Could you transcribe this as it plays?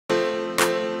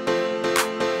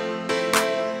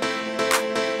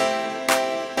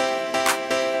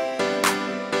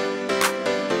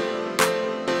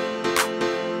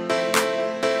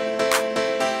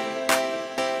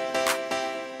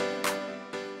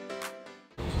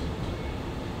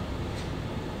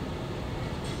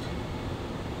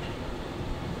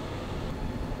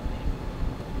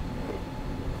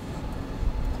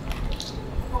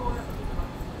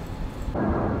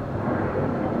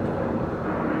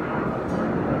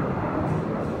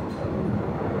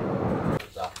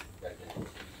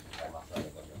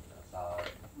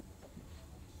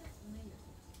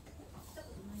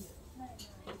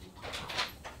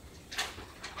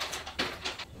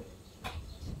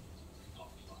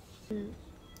うん。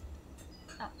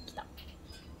あ、来た。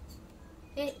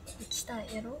行きた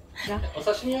いやろ。お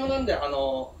刺身用なんで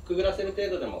くぐらせる程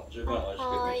度でも十分美味しく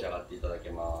召し上がっていただけ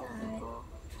ます。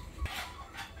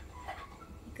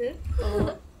行く？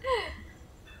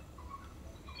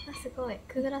あ、すごい。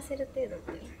くぐらせる程度っ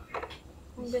て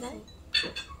こんぐらい？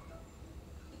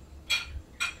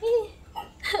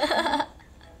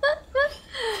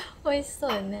美味しそ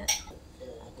うよね。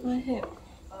美味しい。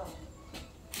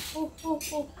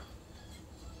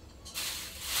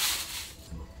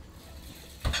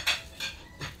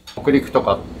北陸と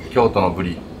か京都のぶ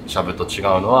りしゃぶと違う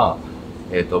のは、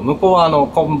向こうは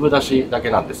昆布だしだ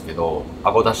けなんですけど、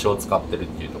あごだしを使ってるっ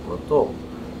ていうところと、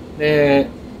で、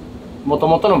もと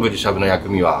もとのぶりしゃぶの薬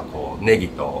味はこうネギ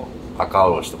と赤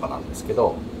おろしとかなんですけ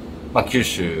ど、九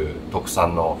州特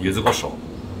産の柚子胡椒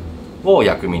を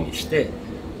薬味にして、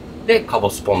でかぼ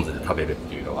すポン酢で食べるっ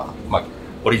ていうのが、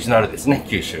オリジナルですね。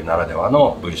九州ならでは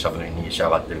のぶりしゃぶに仕上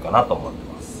がってるかなと思ってま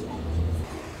す。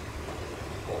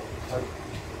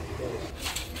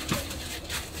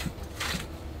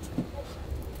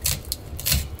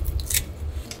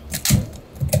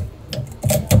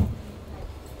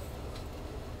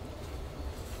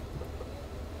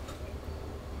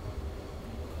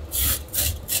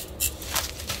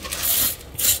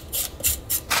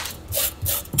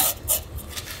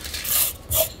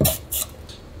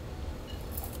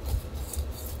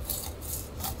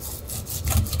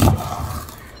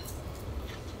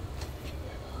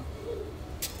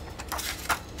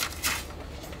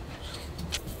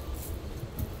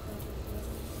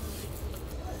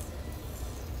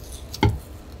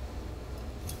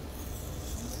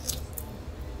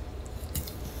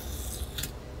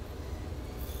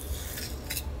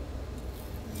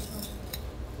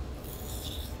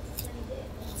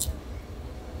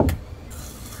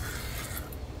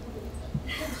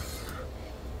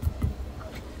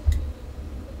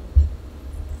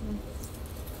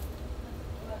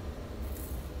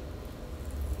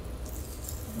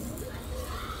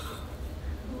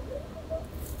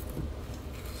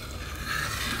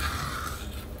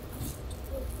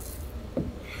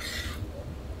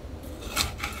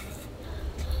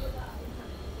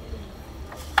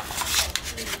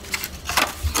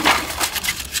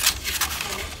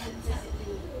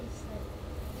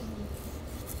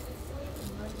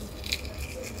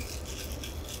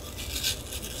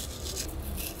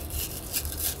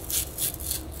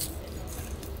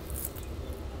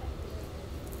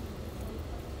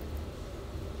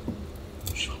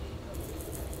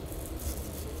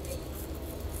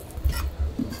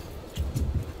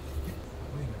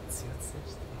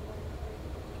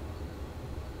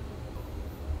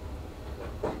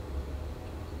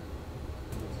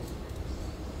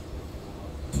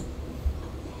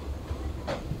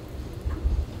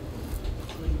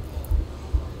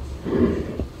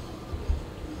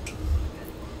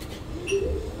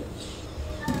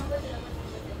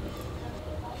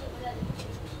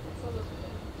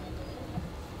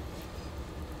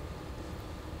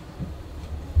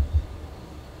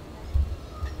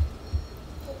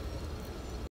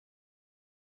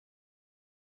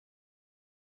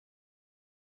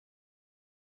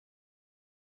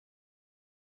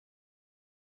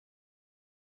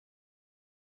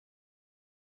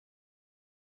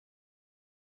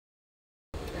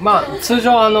通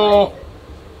常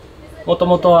もと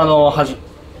もと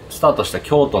スタートした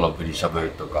京都のぶりしゃぶ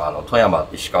とか富山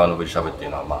石川のぶりしゃぶっていう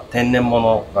のは、天然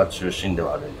物が中心で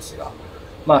はあるんですが、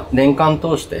年間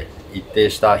通して一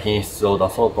定した品質を出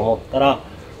そうと思ったら、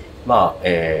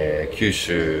九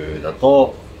州だ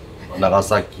と長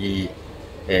崎、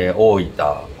大分、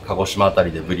鹿児島あた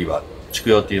りでぶりは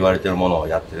畜養って言われているものを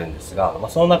やってるんですが、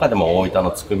その中でも大分の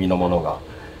つくみのものが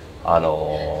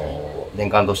年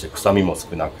間通して臭みも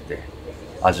少なくて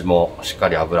味もしっか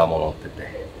り脂も乗って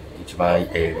て一番、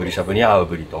ぶりしゃぶに合う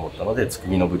ぶりと思ったので、つく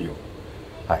みのぶりを、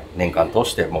年間通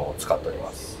してもう使っており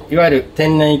ます。いわゆる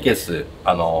天然いけす、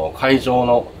海上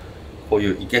のこう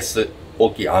いういけす、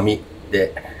大きい網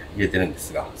で入れてるんで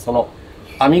すが、その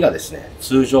網がですね、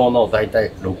通常のだいた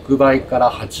い6倍か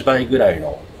ら8倍ぐらい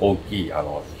の大きい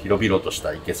広々とし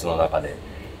たいけすの中で、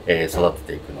育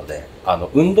てていくので、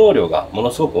運動量がも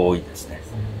のすごく多いですね。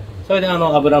それで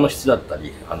油の質だった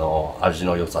り味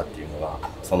の良さっていうのが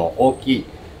その大きい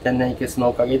天然いけすの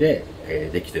おかげで、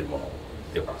できてるものっ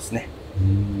ていうかですね。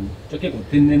じゃあ結構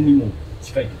天然にも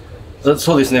近いですか？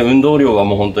そうですね。運動量は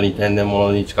もう本当に天然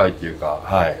物に近いというか、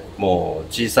も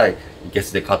う小さいいけ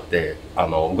すで飼って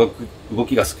動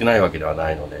きが少ないわけではな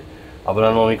いので、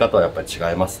油の飲み方はやっぱり違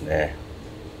いますね。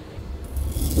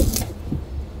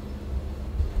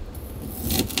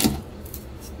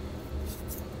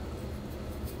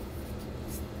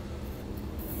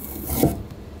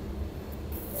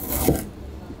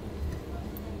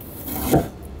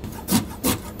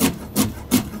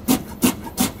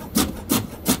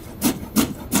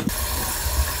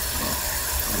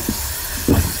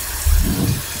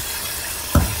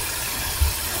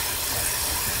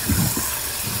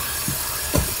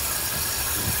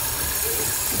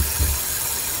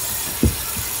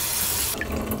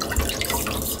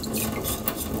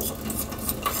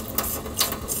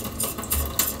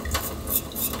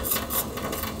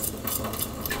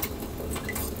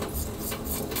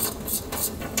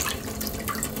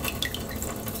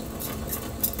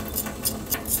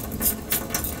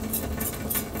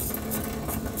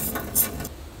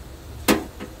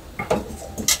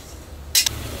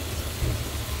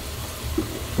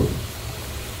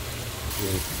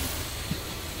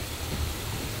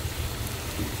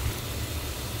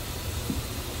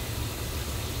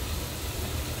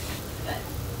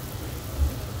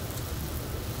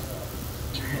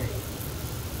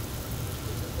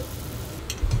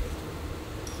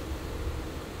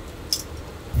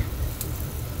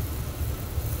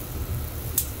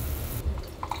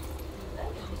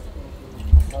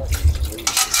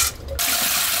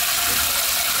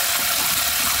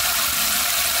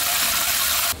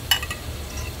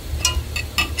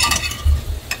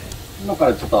今か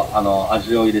らちょっと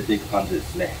味を入れていく感じで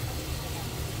すね。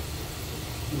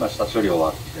今下処理終わ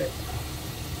って、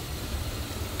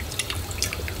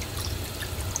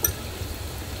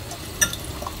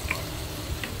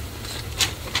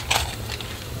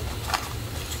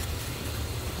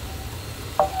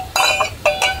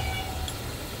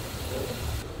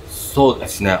そうで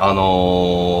すね、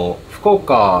福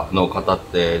岡の方っ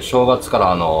て正月か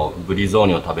らブリ雑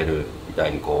煮を食べるみた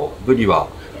いに、こうブリは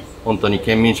本当に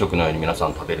県民食のように皆さ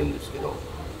ん食べるんですけど、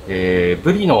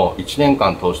ブリの1年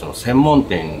間通しての専門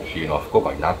店っていうのは福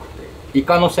岡になくて、イ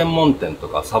カの専門店と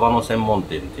かサバの専門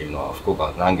店っていうのは福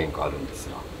岡何軒かあるんで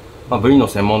すが、ブリの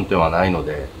専門店はないの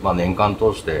で、年間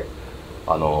通して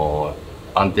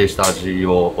安定した味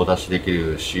をお出しでき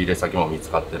る仕入れ先も見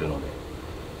つかってるので、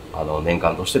年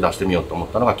間として出してみようと思っ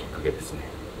たのがきっかけです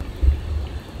ね。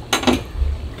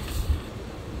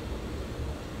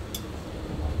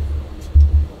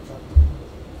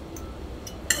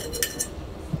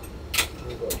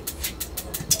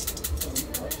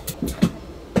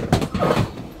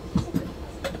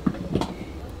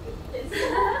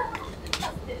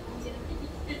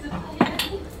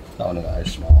お願い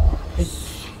しま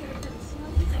す。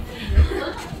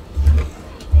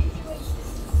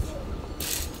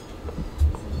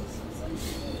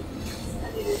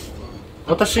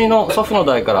私の祖父の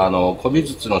代から古美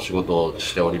術の仕事を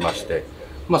しておりまして、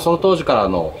その当時から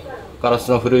ガラス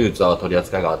の古い器は取り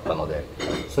扱いがあったので、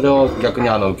それを逆に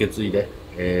受け継い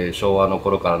で、昭和の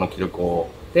頃からの記録を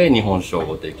で日本酒を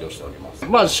ご提供しており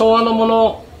ます。昭和のも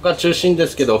のが中心で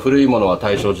すけど、古いものは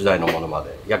大正時代のものま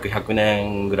で、約100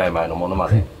年ぐらい前のものま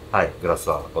で、はい、グラス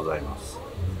はございます。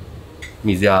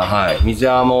水屋、はい、水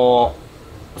屋も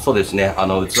そうですね、器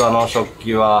の食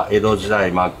器は江戸時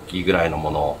代末期ぐらいのも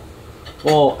の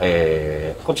を、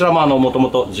こちらももとも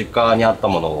と実家にあった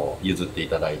ものを譲ってい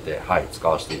ただいて、はい、使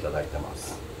わせていただいてま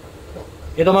す。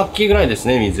江戸末期ぐらいです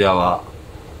ね、水屋は。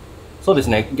そうで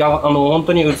すね、本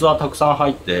当に器たくさん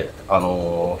入って、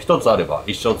一つあれば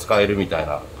一生使えるみたい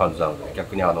な感じなので、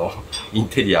逆にイン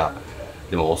テリア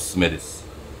でもおすすめです。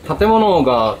建物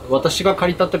が私が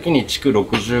借りた時に築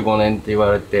65年って言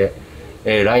われて、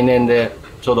来年で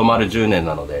ちょうど丸10年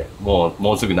なので、も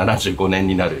うすぐ75年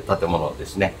になる建物で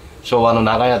すね。昭和の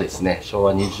長屋ですね。昭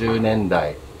和20年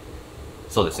代、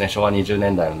そうですね、昭和20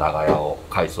年代の長屋を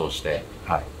改装して、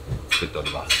はい、作ってお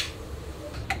ります。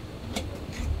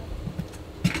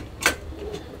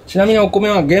ちなみにお米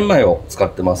は玄米を使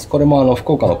ってます。これも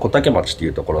福岡の小竹町ってい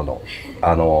うところの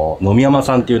野見山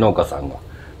さんっていう農家さんが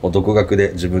もう独学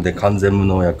で自分で完全無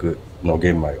農薬の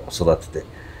玄米を育てて、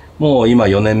もう今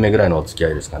4年目ぐらいのお付き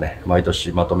合いですかね。毎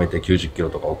年まとめて90キロ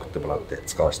とか送ってもらって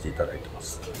使わせていただいてま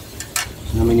す。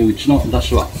ちなみにうちの出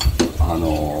汁は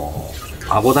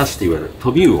あご出汁っていわれる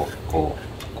飛び魚をこ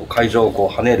う海上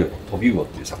を跳ねる飛び魚っ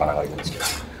ていう魚がいるんですけど、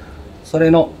それ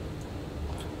の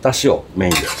出汁をメイ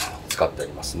ンで使ってお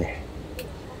りますね。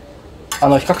比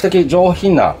較的上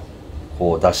品な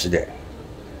出汁で、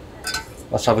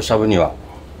しゃぶしゃぶには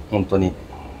本当に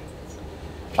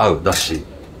合う出汁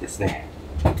ですね。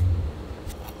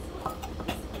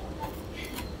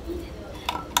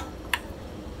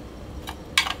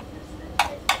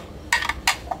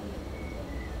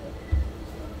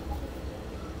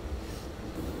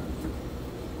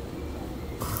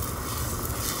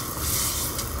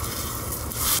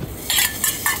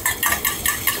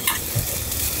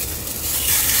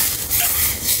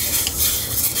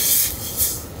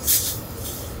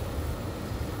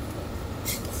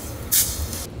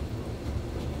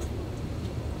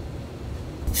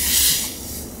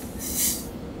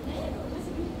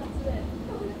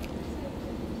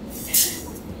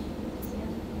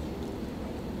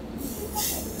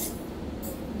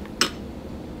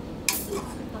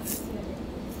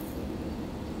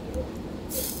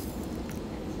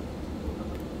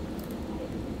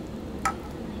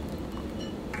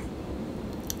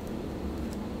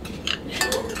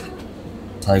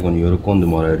最後に喜んで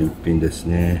もらえる一品です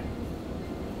ね。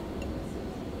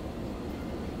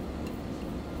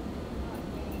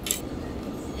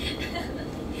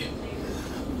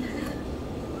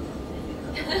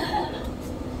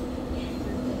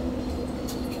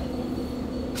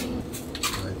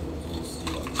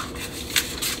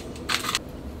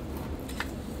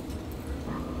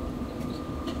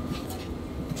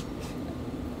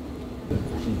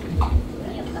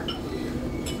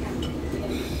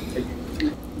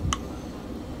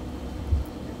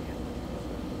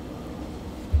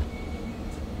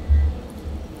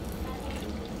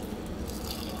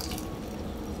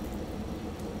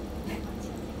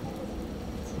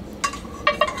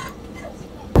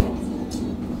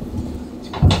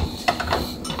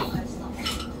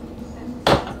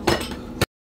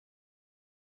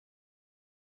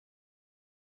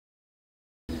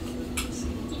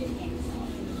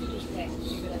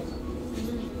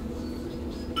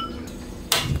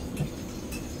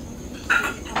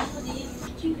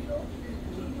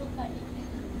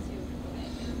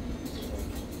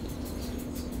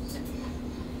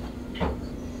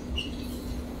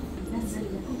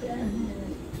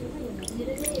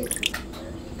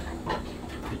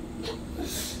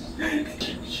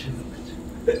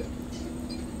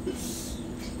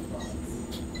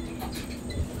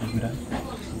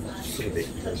すぐでき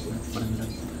る。これぐらい。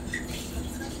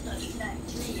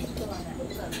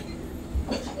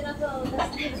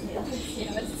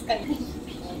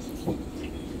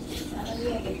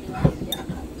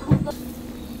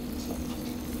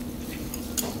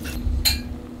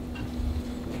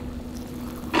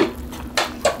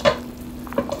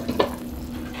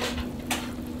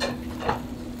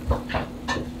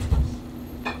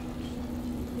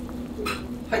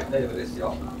はい、大丈夫です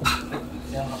よ。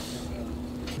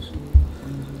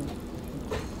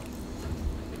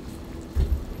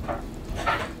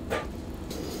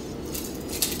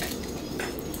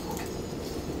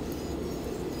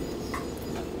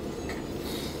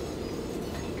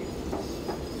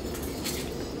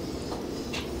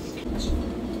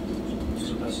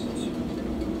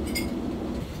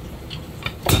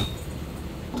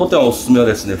当店おすすめは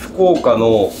ですね、福岡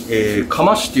の、嘉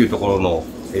麻市というところの、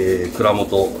蔵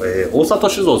元、大里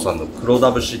酒造さんの黒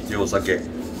田節っていうお酒、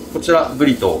こちらブ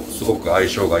リとすごく相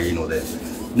性がいいので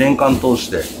年間通し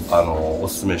てお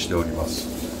すすめしております。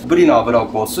ブリの脂を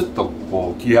こうスッと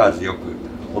こう切れ味よく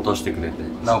落としてくれて、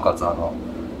なおかつ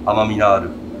甘みのある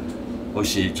美味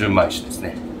しい純米酒です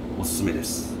ね。おすすめで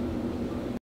す。